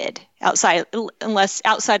limited outside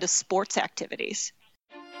of sports activities.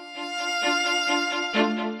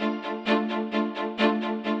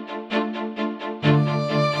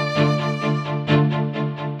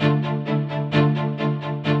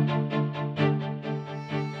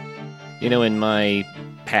 In my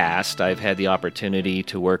past, I've had the opportunity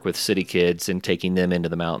to work with city kids and taking them into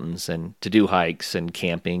the mountains and to do hikes and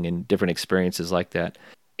camping and different experiences like that.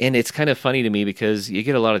 And it's kind of funny to me because you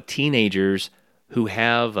get a lot of teenagers who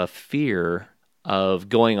have a fear of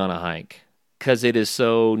going on a hike because it is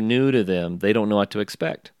so new to them. They don't know what to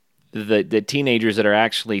expect. The teenagers that are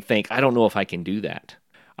actually think, I don't know if I can do that.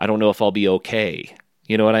 I don't know if I'll be okay.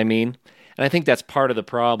 You know what I mean? And I think that's part of the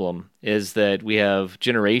problem is that we have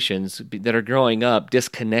generations that are growing up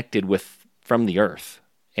disconnected from the earth.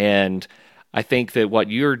 And I think that what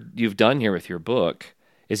you've done here with your book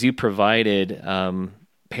is you provided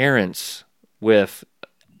parents with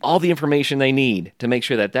all the information they need to make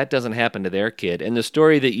sure that doesn't happen to their kid. And the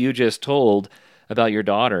story that you just told about your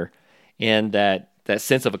daughter and that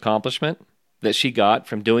sense of accomplishment that she got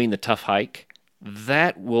from doing the tough hike,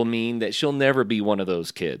 that will mean that she'll never be one of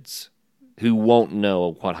those kids who won't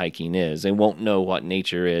know what hiking is and won't know what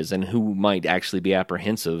nature is and who might actually be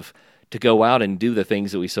apprehensive to go out and do the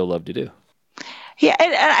things that we so love to do. Yeah,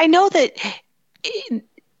 and I know that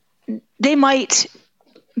they might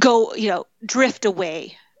go, drift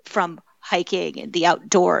away from hiking and the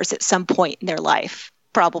outdoors at some point in their life,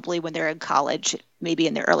 probably when they're in college, maybe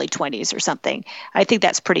in their early 20s or something. I think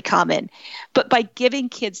that's pretty common. But by giving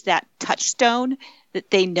kids that touchstone, that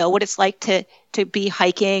they know what it's like to be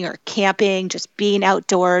hiking or camping, just being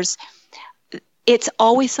outdoors, it's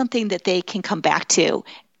always something that they can come back to,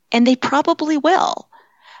 and they probably will.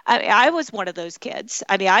 I was one of those kids.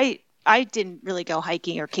 I didn't really go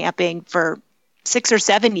hiking or camping for 6 or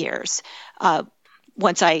 7 years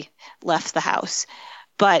once I left the house.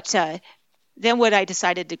 But then when I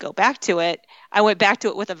decided to go back to it, I went back to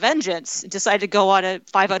it with a vengeance and decided to go on a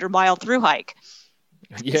 500-mile through hike.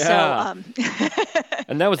 Yeah. So,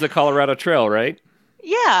 and that was the Colorado Trail, right?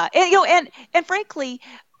 Yeah. And frankly,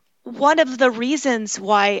 one of the reasons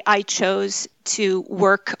why I chose to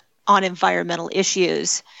work on environmental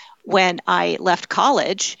issues when I left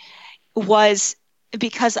college was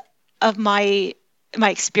because of my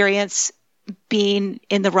experience being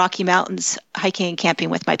in the Rocky Mountains hiking and camping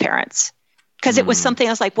with my parents. Because it was something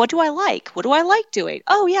I was like, what do I like? What do I like doing?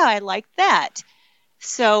 Oh, yeah, I like that.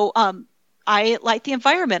 So I like the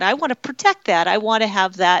environment. I want to protect that. I want to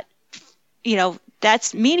have that,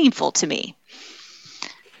 that's meaningful to me.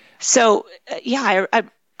 So,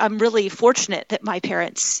 I'm really fortunate that my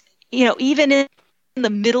parents, even in the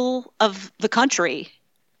middle of the country,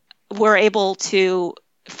 were able to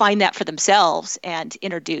find that for themselves and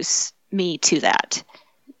introduce me to that.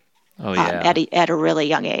 Oh, yeah. At a really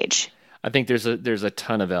young age. I think there's a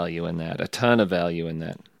ton of value in that, a ton of value in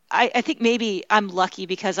that. I think maybe I'm lucky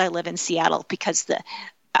because I live in Seattle, because the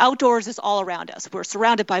outdoors is all around us. We're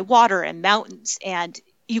surrounded by water and mountains, and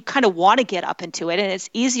you kind of want to get up into it, and it's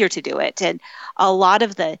easier to do it. And a lot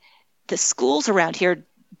of the schools around here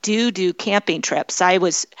do camping trips. I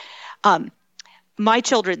was my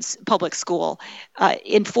children's public school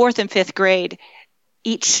in 4th and 5th grade.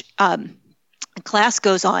 Each class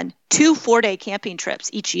goes on 2 4-day camping trips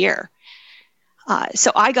each year.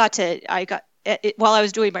 So I got while I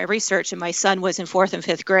was doing my research and my son was in 4th and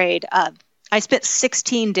 5th grade, I spent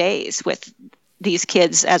 16 days with these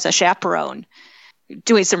kids as a chaperone,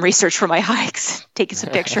 doing some research for my hikes, taking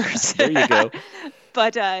some pictures. There you go.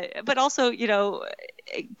 But also,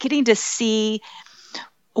 getting to see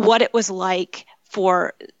what it was like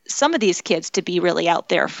for some of these kids to be really out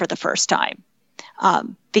there for the first time.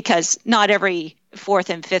 Because not every 4th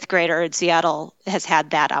and 5th grader in Seattle has had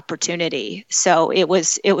that opportunity. So it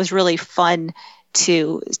was really fun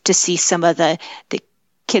to see some of the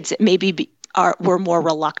kids that maybe were more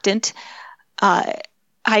reluctant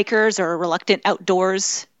hikers or reluctant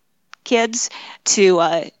outdoors kids to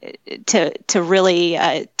really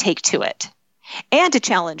take to it and to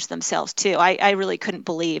challenge themselves too. I really couldn't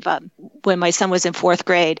believe when my son was in 4th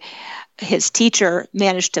grade, his teacher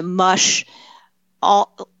managed to mush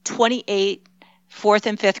all 28 4th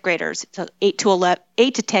and 5th graders, so 8 to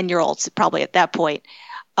 10-year-olds probably at that point,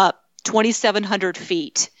 up 2,700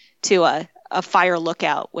 feet to a fire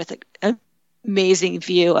lookout with an amazing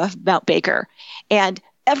view of Mount Baker. And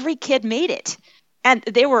every kid made it. And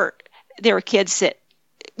they were kids that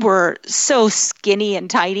were so skinny and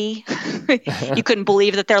tiny. You couldn't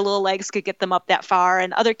believe that their little legs could get them up that far.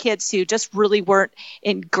 And other kids who just really weren't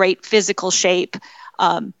in great physical shape.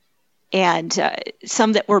 And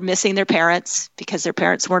some that were missing their parents because their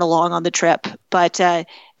parents weren't along on the trip, but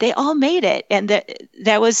they all made it. And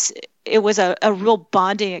it was a real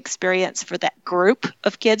bonding experience for that group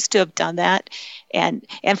of kids to have done that, and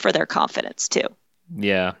for their confidence too.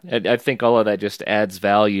 Yeah, I think all of that just adds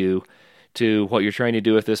value to what you're trying to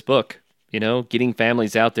do with this book, getting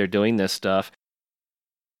families out there doing this stuff.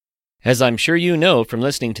 As I'm sure you know from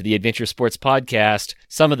listening to the Adventure Sports Podcast,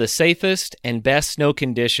 some of the safest and best snow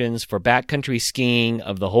conditions for backcountry skiing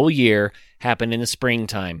of the whole year happen in the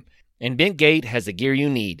springtime. And Bentgate has the gear you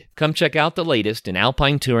need. Come check out the latest in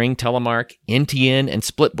alpine touring, telemark, NTN, and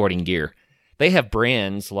splitboarding gear. They have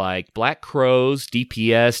brands like Black Crows,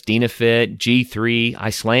 DPS, Dynafit, G3,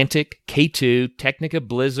 Icelantic, K2, Technica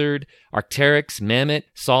Blizzard, Arc'teryx, Mammoth,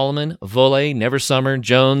 Salomon, Volley, Neversummer,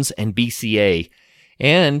 Jones, and BCA.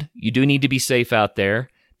 And you do need to be safe out there.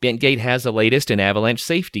 Bentgate has the latest in avalanche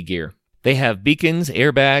safety gear. They have beacons,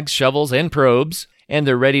 airbags, shovels, and probes, and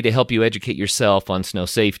they're ready to help you educate yourself on snow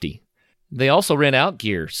safety. They also rent out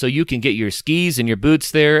gear, so you can get your skis and your boots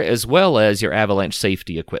there, as well as your avalanche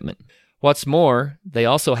safety equipment. What's more, they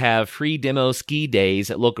also have free demo ski days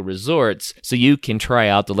at local resorts, so you can try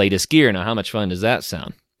out the latest gear. Now, how much fun does that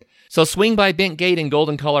sound? So swing by Bentgate in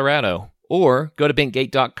Golden, Colorado, or go to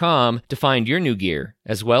bentgate.com to find your new gear,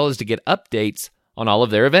 as well as to get updates on all of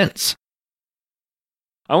their events.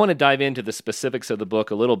 I want to dive into the specifics of the book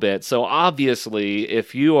a little bit. So obviously,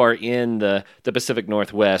 if you are in the Pacific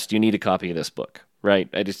Northwest, you need a copy of this book, right?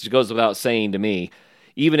 It just goes without saying to me.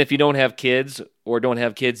 Even if you don't have kids or don't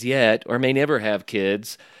have kids yet or may never have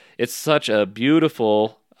kids, it's such a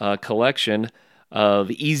beautiful collection of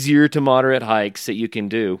easier to moderate hikes that you can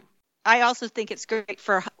do. I also think it's great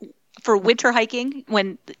for winter hiking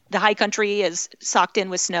when the high country is socked in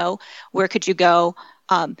with snow. Where could you go?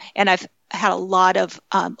 And I've had a lot of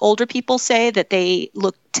older people say that they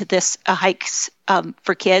look to this hikes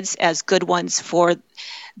for kids as good ones for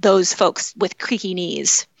those folks with creaky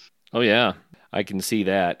knees. Oh, yeah, I can see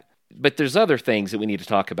that. But there's other things that we need to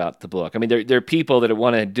talk about the book. I mean, there are people that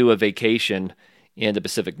want to do a vacation in the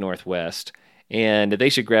Pacific Northwest, and they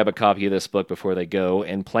should grab a copy of this book before they go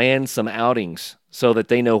and plan some outings so that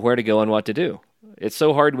they know where to go and what to do. It's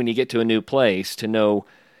so hard when you get to a new place to know,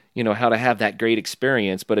 how to have that great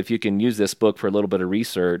experience. But if you can use this book for a little bit of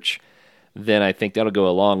research, then I think that'll go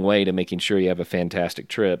a long way to making sure you have a fantastic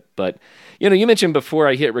trip. But, you mentioned before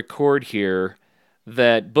I hit record here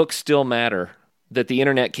that books still matter, that the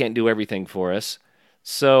internet can't do everything for us.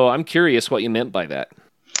 So I'm curious what you meant by that.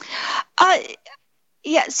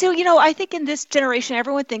 Yeah, so, I think in this generation,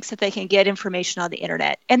 everyone thinks that they can get information on the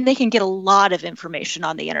internet, and they can get a lot of information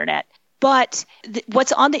on the internet. But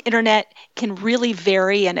what's on the internet can really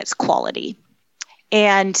vary in its quality.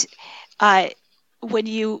 And when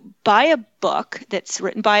you buy a book that's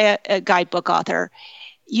written by a guidebook author,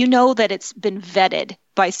 you know that it's been vetted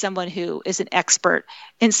by someone who is an expert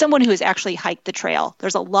and someone who has actually hiked the trail.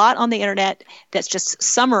 There's a lot on the internet that's just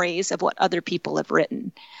summaries of what other people have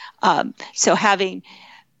written. So having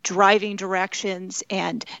driving directions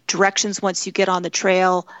and directions once you get on the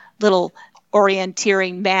trail, little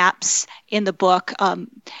orienteering maps in the book,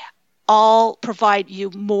 all provide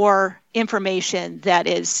you more information that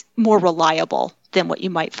is more reliable than what you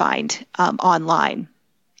might find online.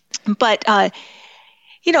 But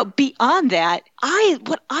beyond that,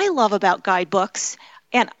 what I love about guidebooks,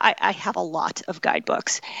 and I have a lot of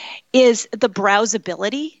guidebooks, is the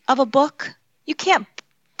browsability of a book. You can't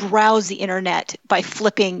browse the internet by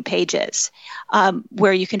flipping pages,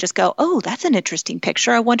 where you can just go, oh, that's an interesting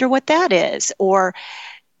picture. I wonder what that is. Or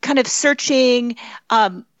kind of searching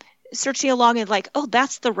along and like, oh,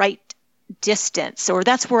 that's the right distance, or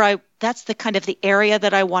that's the kind of the area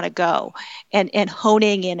that I want to go, and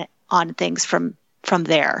honing in on things from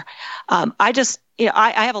there. I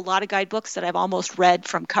have a lot of guidebooks that I've almost read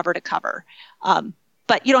from cover to cover.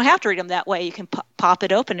 But you don't have to read them that way. You can pop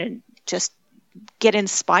it open and just get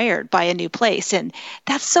inspired by a new place. And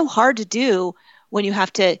that's so hard to do when you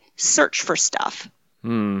have to search for stuff.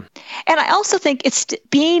 And I also think it's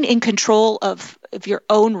being in control of your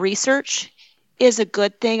own research is a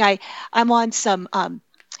good thing. I'm on some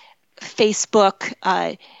Facebook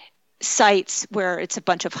sites where it's a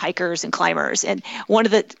bunch of hikers and climbers. And one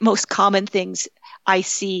of the most common things I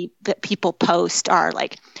see that people post are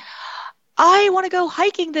like, I want to go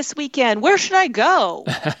hiking this weekend. Where should I go?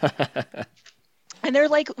 And they're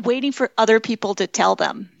like waiting for other people to tell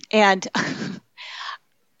them. And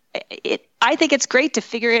I think it's great to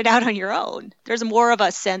figure it out on your own. There's more of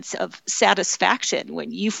a sense of satisfaction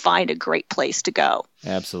when you find a great place to go.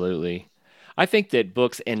 Absolutely. I think that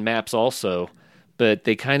books and maps also, but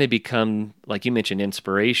they kind of become, like you mentioned,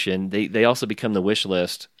 inspiration. They also become the wish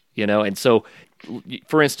list, And so,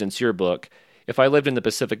 for instance, your book, if I lived in the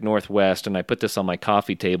Pacific Northwest and I put this on my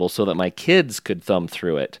coffee table so that my kids could thumb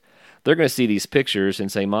through it, they're going to see these pictures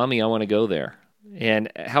and say, Mommy, I want to go there.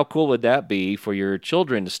 And how cool would that be for your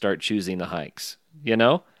children to start choosing the hikes,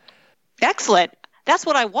 Excellent. That's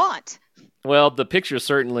what I want. Well, the pictures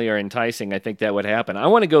certainly are enticing. I think that would happen. I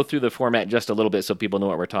want to go through the format just a little bit so people know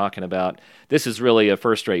what we're talking about. This is really a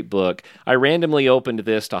first-rate book. I randomly opened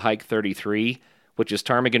this to Hike 33, which is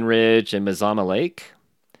Ptarmigan Ridge and Mazama Lake.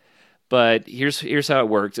 But here's how it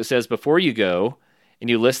works. It says before you go, and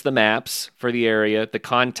you list the maps for the area, the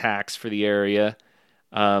contacts for the area,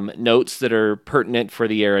 notes that are pertinent for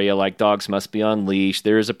the area, like dogs must be on leash.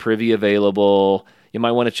 There is a privy available. You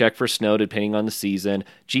might want to check for snow depending on the season.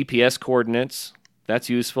 GPS coordinates, that's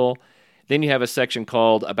useful. Then you have a section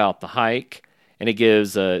called About the Hike, and it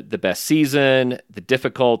gives the best season, the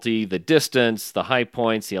difficulty, the distance, the high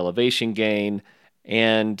points, the elevation gain,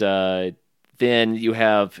 and then you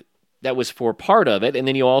have, that was for part of it, and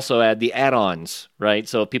then you also add the add-ons, right?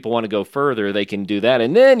 So if people want to go further, they can do that.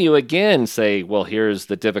 And then you again say, well, here's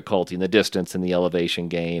the difficulty and the distance and the elevation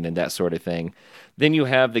gain and that sort of thing. Then you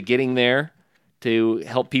have the getting there to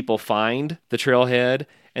help people find the trailhead.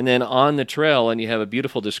 And then on the trail, and you have a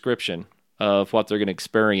beautiful description of what they're going to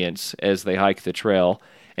experience as they hike the trail.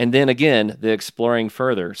 And then again, the exploring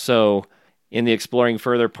further. So in the exploring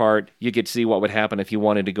further part, you get to see what would happen if you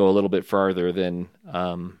wanted to go a little bit farther than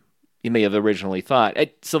you may have originally thought.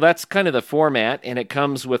 So that's kind of the format, and it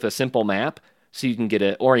comes with a simple map so you can get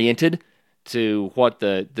it oriented to what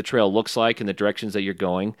the trail looks like and the directions that you're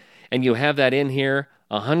going. And you have that in here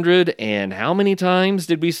 100 and how many times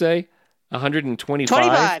did we say?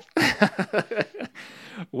 125? 25.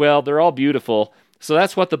 Well, they're all beautiful. So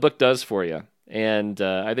that's what the book does for you. And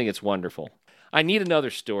I think it's wonderful. I need another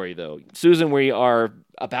story, though. Susan, we are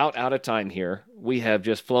about out of time here. We have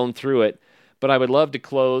just flown through it. But I would love to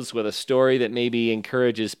close with a story that maybe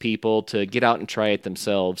encourages people to get out and try it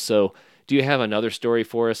themselves. So do you have another story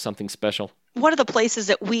for us, something special? One of the places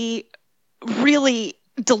that we really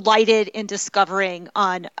delighted in discovering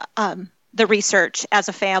on the research as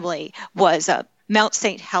a family was Mount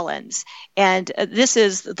St. Helens. And this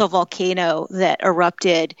is the volcano that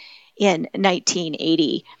erupted in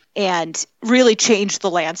 1980 and really changed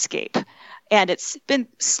the landscape. And it's been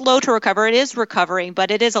slow to recover. It is recovering,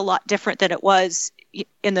 but it is a lot different than it was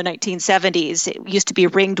in the 1970s. It used to be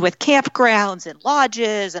ringed with campgrounds and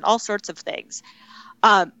lodges and all sorts of things.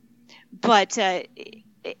 And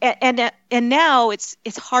now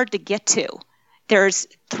it's hard to get to. There's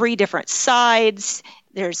 3 different sides.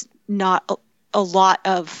 There's not a lot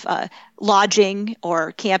of lodging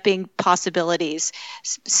or camping possibilities.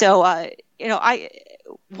 So,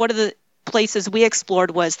 one of the places we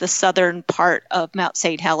explored was the southern part of Mount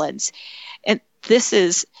St. Helens. And this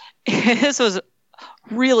was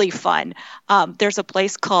really fun. There's a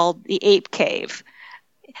place called the Ape Cave.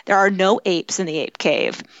 There are no apes in the Ape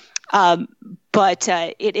Cave, but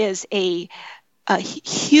it is a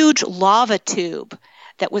huge lava tube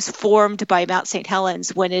that was formed by Mount St.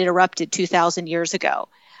 Helens when it erupted 2,000 years ago.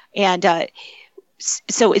 And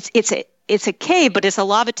so it's a cave, but it's a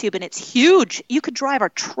lava tube, and it's huge. You could drive a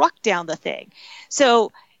truck down the thing.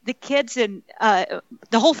 So the kids and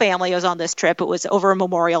the whole family was on this trip. It was over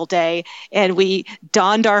Memorial Day, and we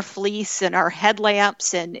donned our fleece and our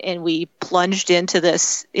headlamps, and we plunged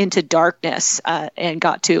into darkness and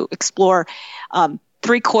got to explore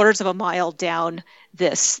 3/4 of a mile down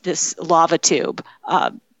this lava tube.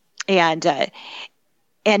 And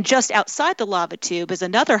just outside the lava tube is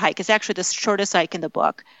another hike. It's actually the shortest hike in the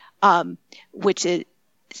book, which is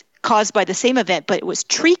caused by the same event, but it was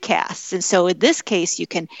tree casts. And so in this case, you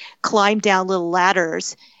can climb down little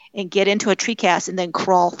ladders and get into a tree cast and then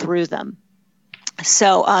crawl through them.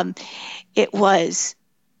 So it was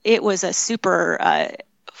a super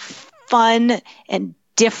fun and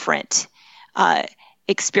different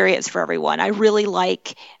experience for everyone. I really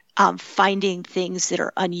like finding things that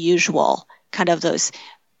are unusual, kind of those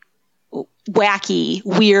wacky,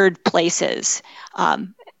 weird places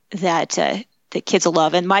that kids will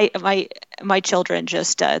love. And my children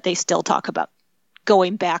just they still talk about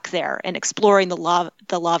going back there and exploring the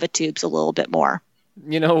lava tubes a little bit more.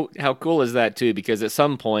 You know, how cool is that too? Because at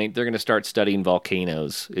some point they're going to start studying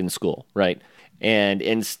volcanoes in school, right? And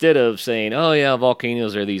instead of saying, "Oh yeah,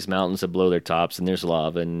 volcanoes are these mountains that blow their tops and there's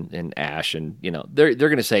lava and ash," and they're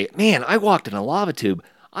going to say, "Man, I walked in a lava tube.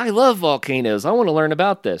 I love volcanoes. I want to learn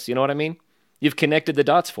about this." You know what I mean? You've connected the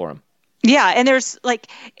dots for them. Yeah, and there's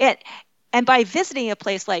and by visiting a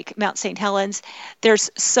place like Mount St. Helens, there's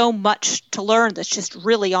so much to learn that's just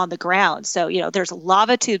really on the ground. So, there's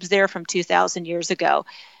lava tubes there from 2,000 years ago.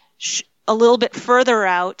 A little bit further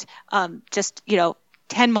out, just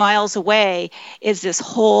 10 miles away, is this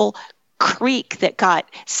whole creek that got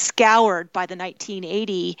scoured by the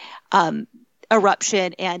 1980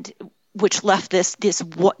 eruption, and which left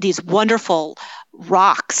these wonderful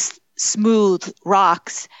rocks, smooth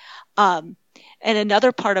rocks. And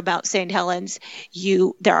another part about St. Helens,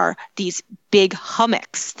 there are these big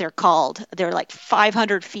hummocks, they're called. They're like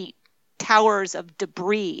 500 feet towers of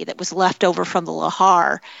debris that was left over from the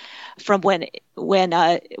lahar from when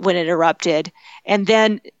it erupted. And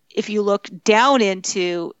then if you look down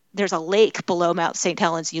there's a lake below Mount St.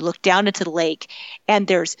 Helens. You look down into the lake, and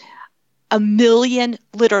there's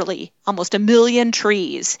literally almost a million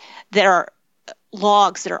trees that are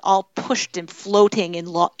logs that are all pushed and floating in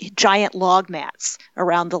giant log mats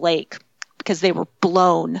around the lake because they were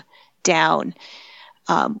blown down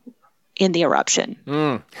in the eruption.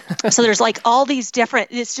 So there's like all these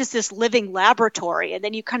it's just this living laboratory. And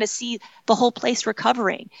then you kind of see the whole place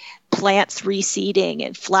recovering, plants reseeding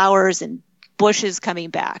and flowers and bushes coming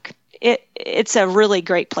back. It's a really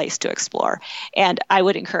great place to explore. And I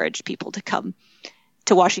would encourage people to come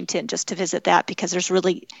to Washington just to visit that, because there's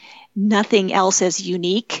really nothing else as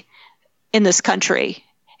unique in this country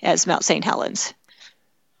as Mount St. Helens.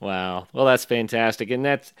 Wow. Well, that's fantastic. And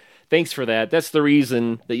thanks for that. That's the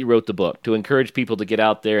reason that you wrote the book, to encourage people to get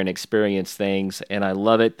out there and experience things. And I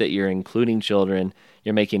love it that you're including children.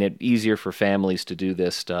 You're making it easier for families to do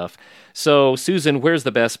this stuff. So, Susan, where's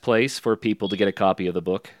the best place for people to get a copy of the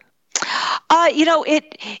book?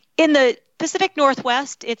 In the Pacific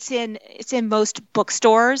Northwest, it's in most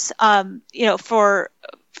bookstores.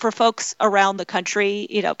 For folks around the country,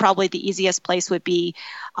 probably the easiest place would be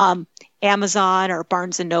Amazon or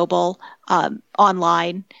Barnes and Noble.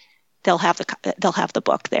 Online, they'll have the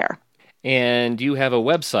book there. And you have a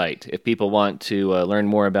website if people want to learn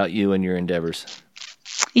more about you and your endeavors.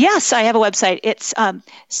 Yes, I have a website. It's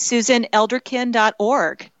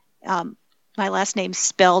susanelderkin.org. My last name's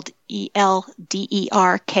spelled Elderkin.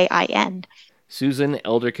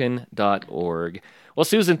 susanelderkin.org. Well,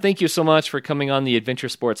 Susan, thank you so much for coming on the Adventure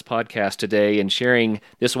Sports Podcast today and sharing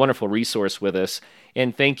this wonderful resource with us.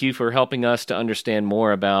 And thank you for helping us to understand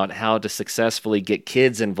more about how to successfully get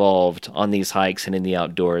kids involved on these hikes and in the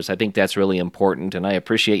outdoors. I think that's really important, and I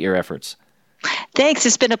appreciate your efforts. Thanks.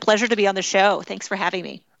 It's been a pleasure to be on the show. Thanks for having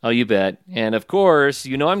me. Oh, you bet. And of course,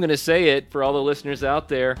 I'm going to say it for all the listeners out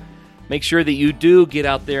there. Make sure that you do get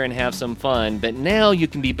out there and have some fun, but now you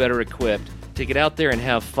can be better equipped to get out there and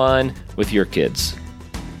have fun with your kids.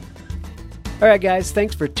 All right, guys,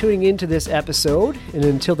 thanks for tuning into this episode. And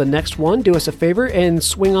until the next one, do us a favor and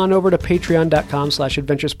swing on over to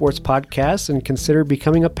patreon.com/adventuresportspodcast and consider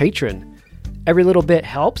becoming a patron. Every little bit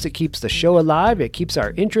helps. It keeps the show alive. It keeps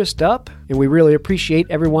our interest up. And we really appreciate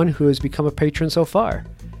everyone who has become a patron so far.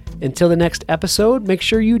 Until the next episode, make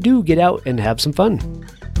sure you do get out and have some fun.